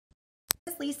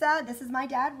Lisa. This is my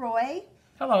dad, Roy.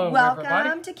 Hello, Welcome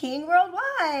everybody. to King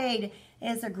Worldwide.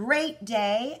 It's a great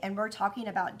day, and we're talking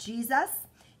about Jesus,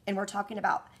 and we're talking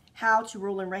about how to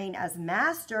rule and reign as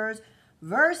masters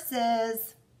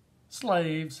versus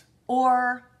Slaves.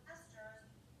 or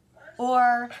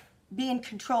being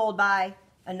controlled by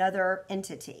another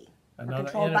entity. Or Another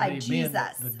controlled entity by being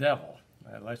Jesus. the devil.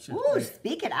 Let's just Ooh, be,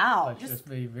 speak it out. let's just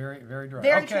be very, very direct.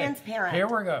 very Okay, transparent. Here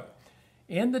we go.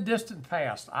 In the distant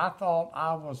past, I thought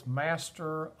I was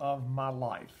master of my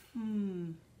life.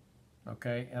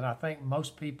 Okay, and I think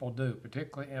most people do,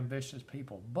 particularly ambitious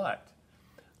people. But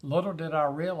little did I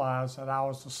realize that I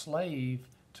was a slave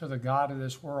to the God of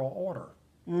this world order.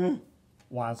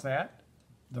 Why is that?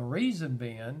 The reason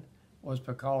being was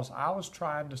because I was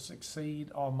trying to succeed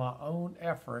on my own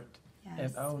effort and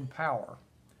Yes. own power.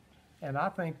 And I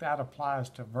think that applies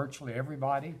to virtually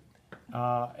everybody.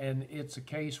 And it's a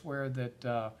case where that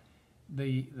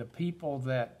the people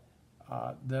that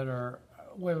are,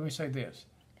 well, let me say this: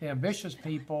 the ambitious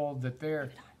people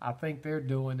I think they're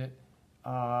doing it.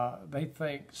 They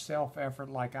think self-effort,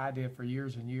 like I did for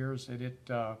years and years, that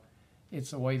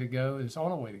it's the way to go. It's on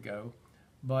the way to go.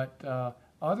 But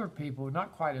other people,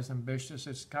 not quite as ambitious,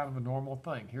 it's kind of a normal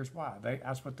thing. Here's why: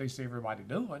 that's what they see everybody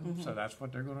doing, so that's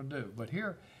what they're going to do. But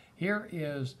here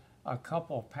is a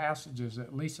couple of passages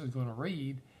that Lisa's going to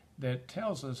read that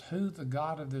tells us who the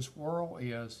God of this world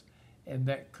is, and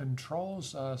that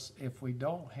controls us if we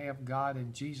don't have God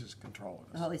and Jesus controlling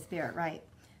The us. Holy Spirit, right.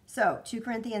 So, 2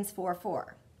 Corinthians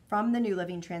 4:4 from the New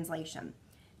Living Translation.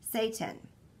 Satan,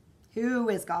 who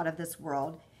is God of this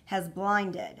world, has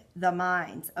blinded the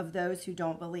minds of those who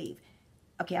don't believe.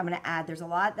 Okay, I'm going to add, there's a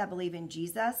lot that believe in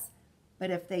Jesus,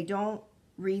 but if they don't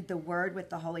read the word with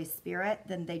the Holy Spirit,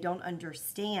 then they don't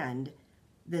understand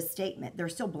this statement. They're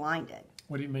still blinded.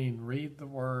 What do you mean, read the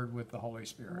word with the Holy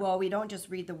Spirit? Well, we don't just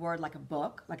read the word like a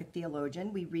book, like a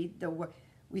theologian. We read the word.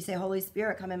 We say, Holy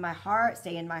Spirit, come in my heart,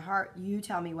 stay in my heart. You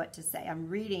tell me what to say. I'm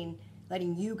reading,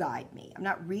 letting you guide me. I'm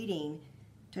not reading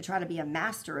to try to be a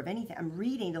master of anything. I'm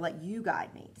reading to let you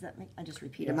guide me. Does that make? I just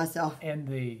repeated myself.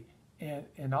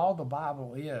 And all the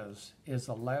Bible is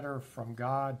a letter from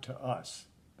God to us.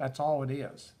 That's all it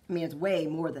is. I mean, it's way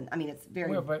more than. I mean, it's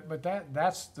very. Well, but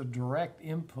that's the direct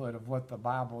input of what the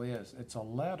Bible is. It's a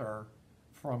letter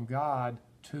from God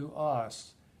to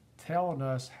us, telling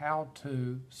us how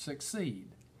to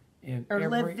succeed in or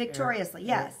every live victoriously.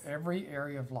 Yes, every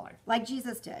area of life. like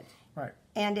Jesus did. Right.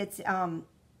 And it's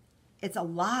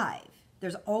alive.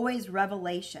 There's always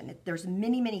revelation. There's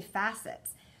many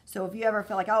facets. So if you ever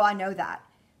feel like, oh, I know that,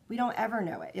 we don't ever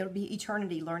know it. It'll be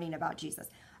eternity learning about Jesus.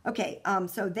 Okay,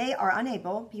 so they are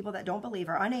unable, people that don't believe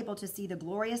are unable to see the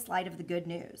glorious light of the good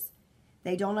news.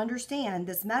 They don't understand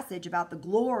this message about the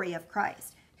glory of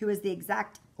Christ, who is the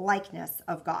exact likeness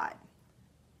of God.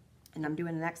 And I'm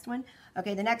doing the next one.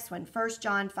 Okay, the next one, 1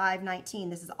 John 5:19.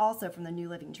 This is also from the New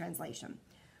Living Translation.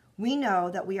 We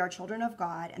know that we are children of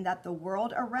God and that the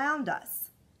world around us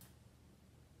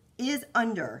is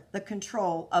under the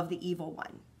control of the evil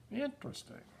one.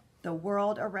 Interesting. The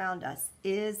world around us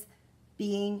is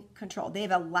being controlled.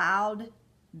 They've allowed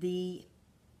the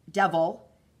devil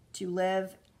to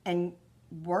live and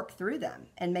work through them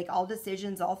and make all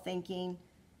decisions, all thinking.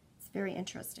 It's very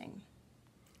interesting.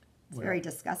 It's very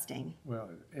disgusting. Well,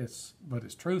 but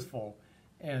it's truthful,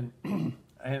 and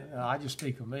and I just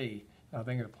speak of me. I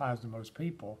think it applies to most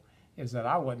people. Is that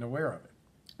I wasn't aware of it.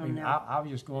 I mean, no. I was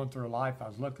just going through life. I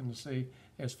was looking to see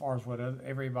as far as what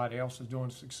everybody else is doing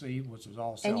to succeed, which is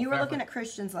all self-effort. And you were looking at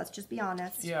Christians, let's just be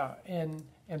honest. Yeah, and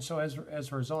so as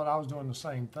a result, I was doing the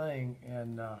same thing,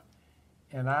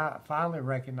 and I finally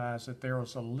recognized that there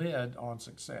was a lid on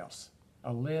success,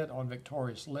 a lid on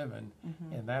victorious living,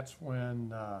 and that's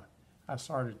when I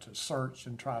started to search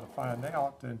and try to find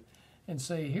out and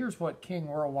see, here's what King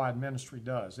Worldwide Ministry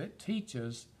does. It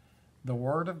teaches the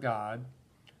Word of God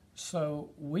so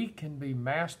we can be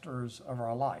masters of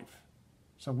our life.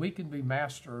 So we can be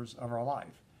masters of our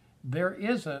life. There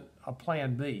isn't a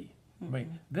plan B. I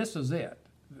mean, this is it.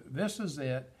 This is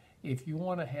it. If you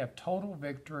want to have total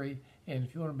victory and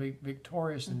if you want to be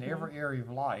victorious in every area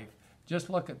of life, just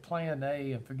look at plan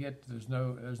A and forget there's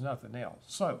nothing else.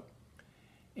 So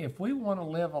if we want to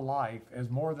live a life as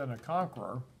more than a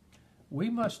conqueror, we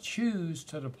must choose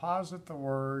to deposit the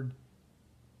Word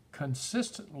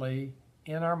consistently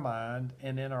in our mind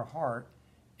and in our heart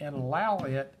and allow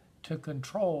it to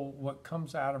control what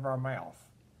comes out of our mouth.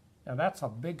 Now that's a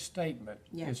big statement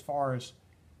as far as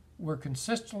we're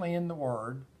consistently in the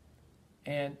Word,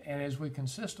 and as we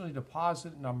consistently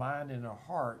deposit in our mind and our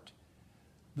heart,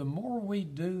 the more we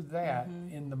do that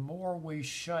and the more we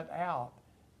shut out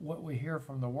what we hear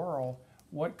from the world,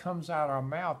 what comes out of our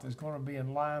mouth is going to be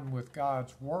in line with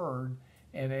God's word.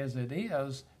 And as it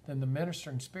is, then the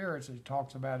ministering spirits, as it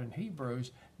talks about in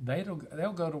Hebrews, they'll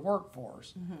go to work for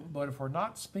us. But if we're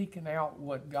not speaking out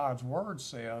what God's word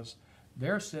says,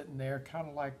 they're sitting there kind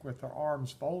of like with their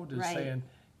arms folded, Right. saying,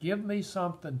 give me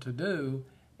something to do.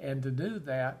 And to do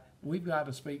that, we've got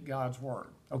to speak God's word.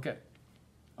 Okay.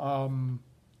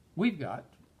 We've got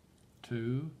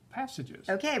 2 passages.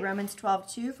 Okay, Romans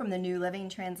 12:2 from the New Living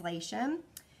Translation.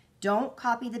 Don't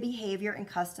copy the behavior and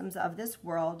customs of this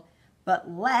world,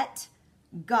 but let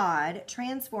God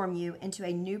transform you into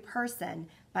a new person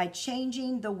by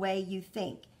changing the way you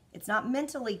think. It's not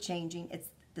mentally changing, it's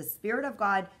the Spirit of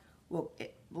God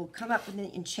will come up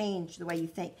and change the way you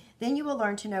think. Then you will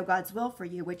learn to know God's will for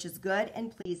you, which is good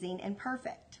and pleasing and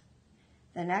perfect.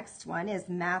 The next one is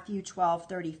Matthew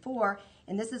 12:34,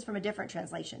 and this is from a different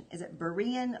translation. Is it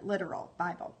Berean Literal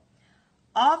Bible?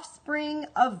 Offspring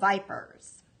of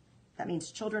vipers. That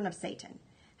means children of Satan.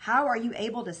 How are you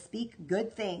able to speak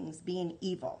good things, being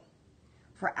evil?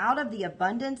 For out of the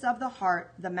abundance of the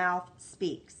heart, the mouth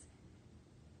speaks.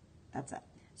 That's it.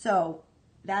 So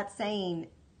that's saying,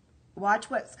 watch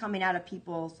what's coming out of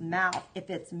people's mouth. If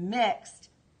it's mixed,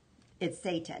 it's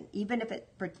Satan. Even if it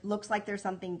looks like there's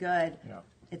something good,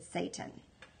 it's Satan.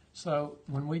 So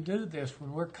when we do this,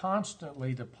 when we're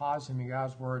constantly depositing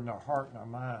God's word in our heart and our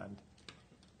mind,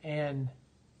 and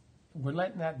we're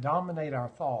letting that dominate our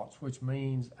thoughts, which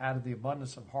means out of the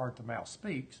abundance of heart, the mouth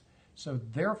speaks. So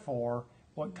therefore,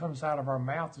 what comes out of our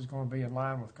mouth is going to be in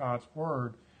line with God's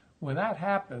word. When that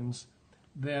happens,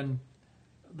 then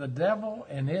the devil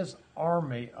and his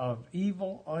army of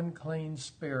evil, unclean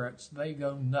spirits, they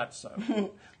go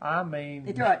nutso. I mean,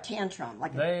 They throw a tantrum.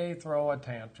 They throw a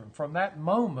tantrum. From that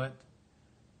moment,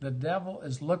 the devil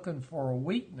is looking for a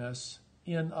weakness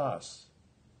in us.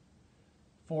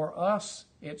 For us,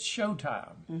 it's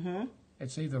showtime.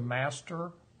 It's either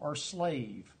master or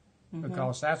slave,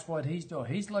 because that's what he's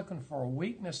doing. He's looking for a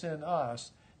weakness in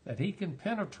us that he can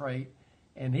penetrate,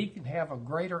 and he can have a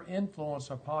greater influence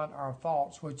upon our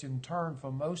thoughts, which in turn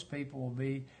for most people will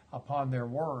be upon their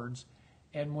words.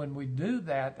 And when we do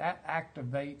that, that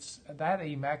activates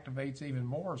even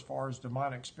more as far as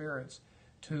demonic spirits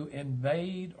to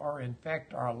invade or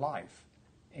infect our life.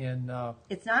 And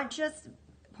it's not just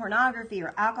pornography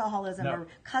or alcoholism or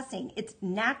cussing. It's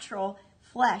natural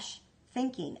flesh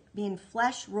thinking, being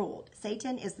flesh ruled.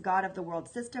 Satan is the god of the world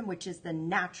system, which is the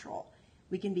natural.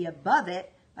 We can be above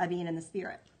it by being in the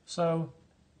Spirit. So,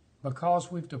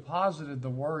 because we've deposited the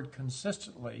word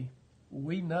consistently,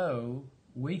 we know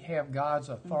we have God's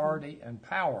authority and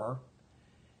power,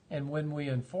 and when we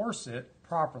enforce it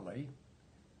properly,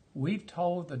 we've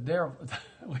told the devil,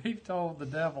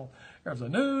 there's a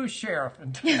new sheriff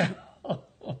in town.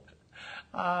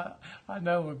 I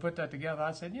know we put that together.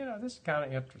 I said, this is kind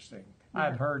of interesting. I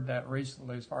had heard that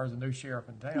recently as far as a new sheriff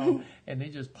in town, and he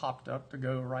just popped up to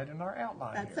go right in our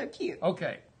outline. That's so cute.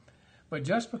 Okay. But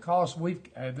just because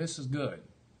this is good.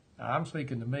 Now, I'm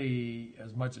speaking to me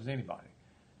as much as anybody.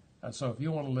 So if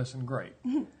you want to listen, great.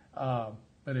 But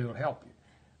it'll help you.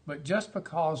 But just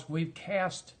because we've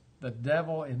cast the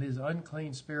devil and his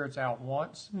unclean spirits out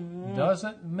once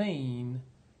doesn't mean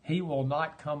he will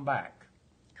not come back.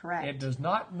 Correct. It does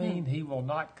not mean he will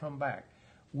not come back.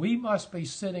 We must be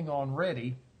sitting on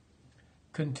ready,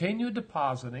 continue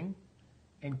depositing,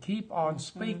 and keep on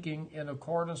speaking in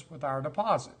accordance with our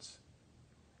deposits.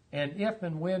 And if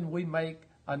and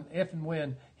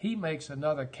when he makes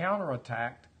another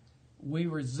counterattack, we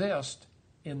resist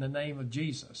in the name of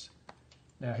Jesus.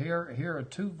 Now here are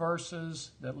 2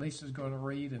 verses that Lisa's going to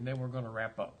read, and then we're going to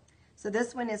wrap up. So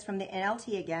this one is from the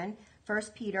NLT again, 1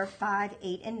 Peter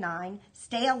 5:8-9.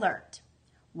 Stay alert.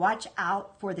 Watch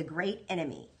out for the great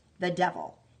enemy, the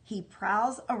devil. He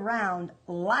prowls around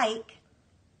like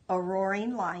a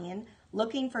roaring lion,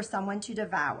 looking for someone to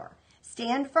devour.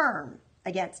 Stand firm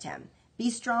against him. Be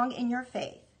strong in your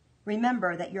faith.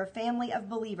 Remember that your family of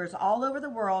believers all over the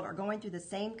world are going through the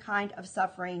same kind of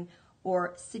suffering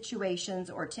or situations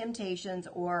or temptations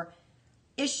or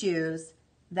issues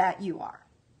that you are.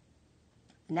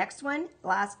 Next one,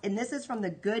 and this is from the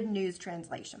Good News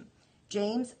Translation.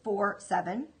 James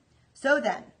 4:7. So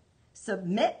then,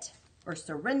 submit or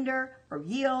surrender or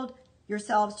yield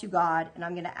yourselves to God, and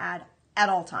I'm going to add at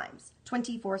all times,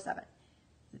 24/7.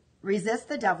 Resist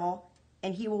the devil,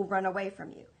 and he will run away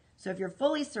from you. So if you're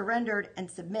fully surrendered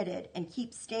and submitted and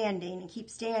keep standing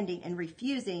and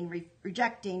refusing,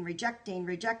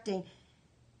 rejecting,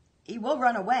 he will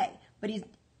run away. But he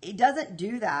doesn't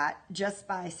do that just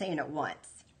by saying it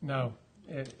once. No.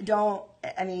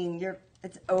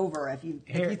 it's over if you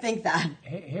think that.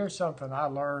 Here's something I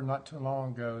learned not too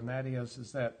long ago, and that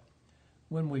is that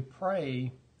when we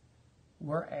pray,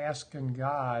 we're asking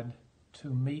God to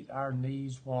meet our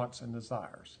needs, wants, and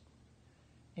desires.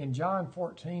 In John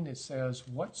 14, it says,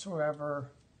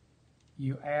 whatsoever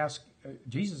you ask,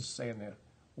 Jesus is saying this,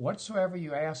 whatsoever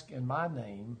you ask in my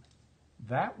name,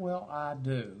 that will I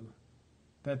do,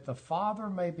 that the Father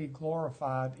may be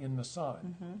glorified in the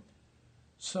Son. Mm-hmm.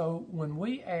 So when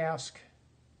we ask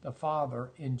the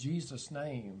Father in Jesus'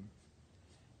 name,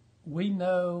 we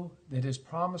know that his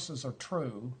promises are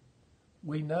true.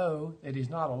 We know that he's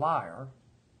not a liar,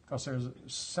 because there's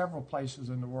several places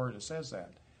in the Word that says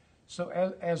that. So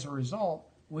as a result,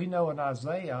 we know in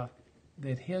Isaiah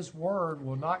that his word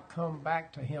will not come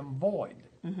back to him void.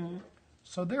 Mm-hmm.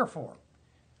 So therefore,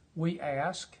 we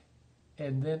ask,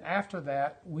 and then after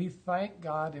that, we thank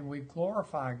God and we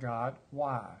glorify God.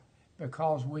 Why?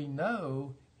 Because we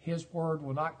know his word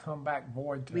will not come back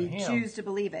void to him. We choose to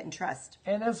believe it and trust.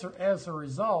 And as a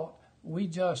result, we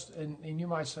just, and you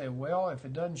might say, well, if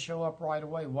it doesn't show up right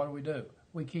away, what do?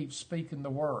 We keep speaking the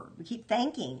word. We keep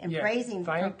thanking and praising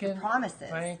the promises.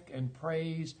 Thank and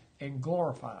praise and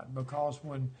glorify. Because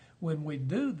when we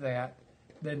do that,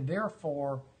 then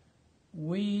therefore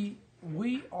we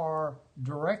are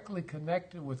directly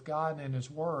connected with God and his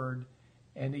word.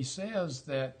 And he says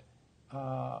that,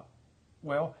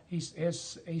 he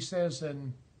says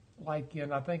in I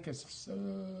think it's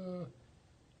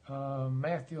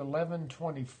Matthew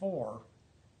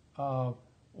 11:24,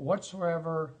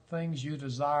 whatsoever things you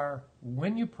desire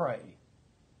when you pray,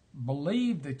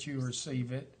 believe that you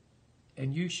receive it,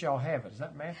 and you shall have it. Is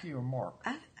that Matthew or Mark?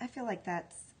 I feel like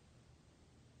that's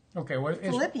okay. Well,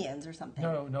 Philippians or something.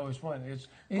 No, it's one. It's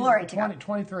Glory to God.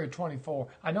 23 or 24.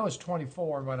 I know it's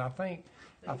 24, but I think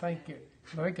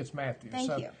it's Matthew.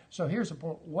 Thank you. So here's the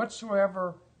point: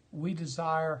 whatsoever we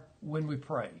desire when we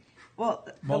pray,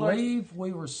 believe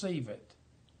we receive it,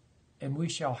 and we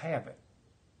shall have it.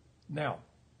 Now,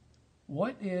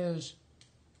 what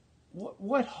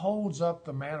holds up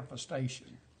the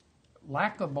manifestation?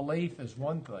 Lack of belief is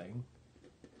one thing.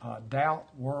 Doubt,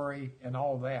 worry, and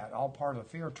all that, all part of the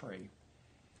fear tree.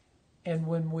 And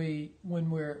when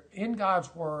we're in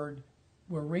God's word,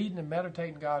 we're reading and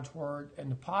meditating God's word and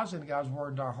depositing God's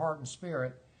word into our heart and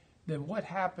spirit, then what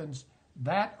happens?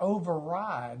 That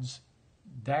overrides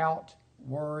doubt,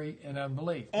 worry, and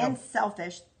unbelief. And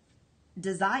selfish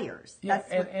desires. Yeah,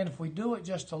 and if we do it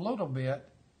just a little bit,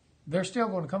 they're still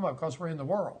going to come up because we're in the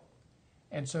world.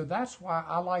 And so that's why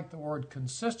I like the word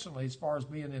consistently as far as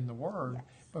being in the word, yes.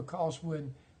 Because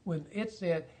when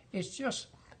it's just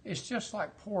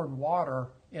like pouring water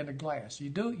in a glass.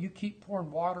 You keep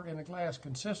pouring water in a glass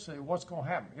consistently, what's going to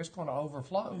happen? It's going to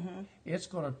overflow. Mm-hmm. It's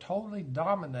going to totally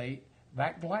dominate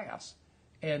that glass.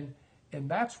 And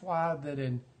that's why that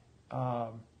in I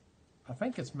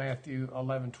think it's Matthew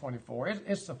 11:24.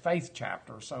 It's the faith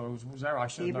chapter, so was there I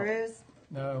should know. Hebrews?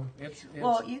 No, it's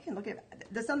well, you can look at it.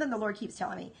 There's something the Lord keeps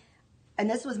telling me, and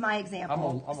this was my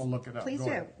example. I'm gonna look it up. Please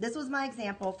do. This was my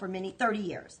example for 30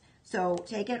 years. So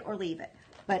take it or leave it.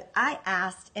 But I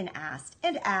asked and asked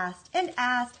and asked and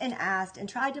asked and asked and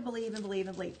tried to believe and believe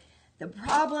and believe. The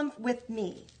problem with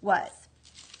me was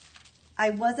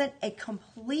I wasn't a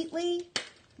completely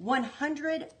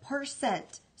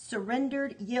 100%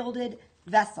 surrendered, yielded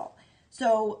vessel.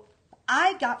 So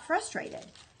I got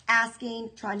frustrated.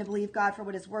 Asking, trying to believe God for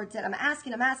what his word said. I'm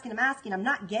asking. I'm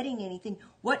not getting anything.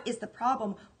 What is the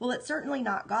problem? Well, it's certainly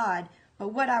not God. But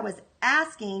what I was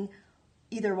asking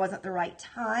either wasn't the right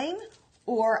time,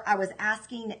 or I was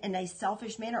asking in a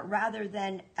selfish manner rather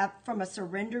than from a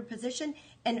surrendered position.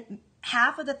 And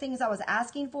half of the things I was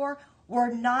asking for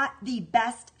were not the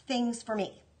best things for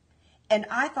me. And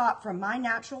I thought from my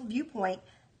natural viewpoint,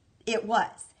 it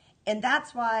was. And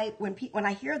that's why when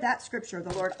I hear that scripture,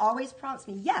 the Lord always prompts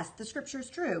me, yes, the scripture is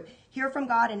true. Hear from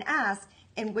God and ask.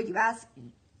 And what you ask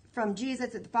from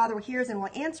Jesus, that the Father hears and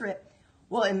will answer it.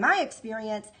 Well, in my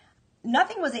experience,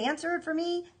 nothing was answered for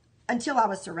me until I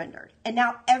was surrendered. And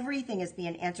now everything is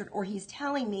being answered, or he's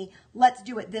telling me, let's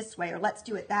do it this way or let's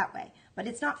do it that way. But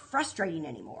it's not frustrating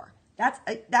anymore.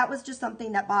 That was just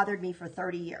something that bothered me for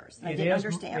 30 years. And I didn't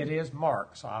understand. It is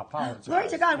Mark, so I apologize. Glory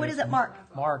to God. What is it, Mark?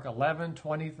 Mark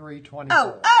 11:23-24.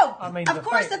 Oh! I mean, of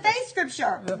course, the faith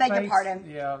scripture. Beg your pardon.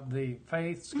 Yeah, the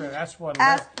faith scripture. That's what.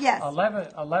 Yes.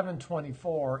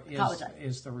 11:24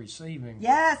 is the receiving.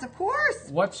 Yes, of course.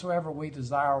 Whatsoever we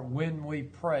desire when we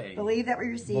pray. Believe that we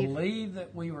receive. Believe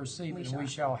that we receive it, and we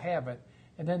shall have it.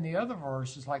 And then the other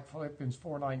verse is like Philippians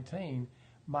 4:19.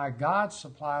 My God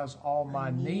supplies all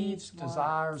my needs,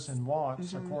 desires, and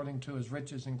wants according to his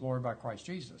riches and glory by Christ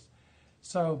Jesus.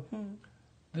 So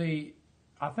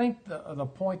I think the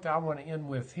point that I want to end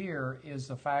with here is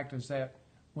the fact is that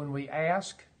when we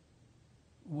ask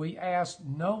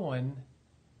knowing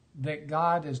that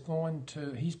God is going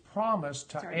to, He's promised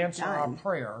to answer our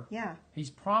prayer. Yeah. He's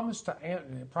promised to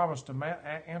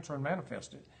answer and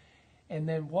manifest it. And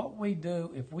then what we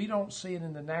do, if we don't see it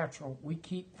in the natural, we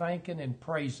keep thanking and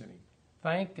praising Him.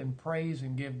 Thank and praise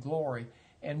and give glory.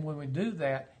 And when we do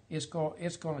that, it's going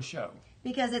to show.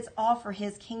 Because it's all for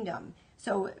His kingdom.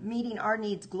 So meeting our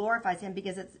needs glorifies Him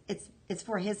because it's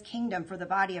for His kingdom, for the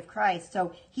body of Christ.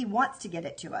 So He wants to get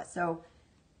it to us. So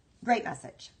great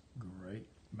message. Great.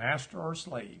 Master or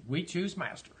slave? We choose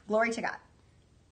master. Glory to God.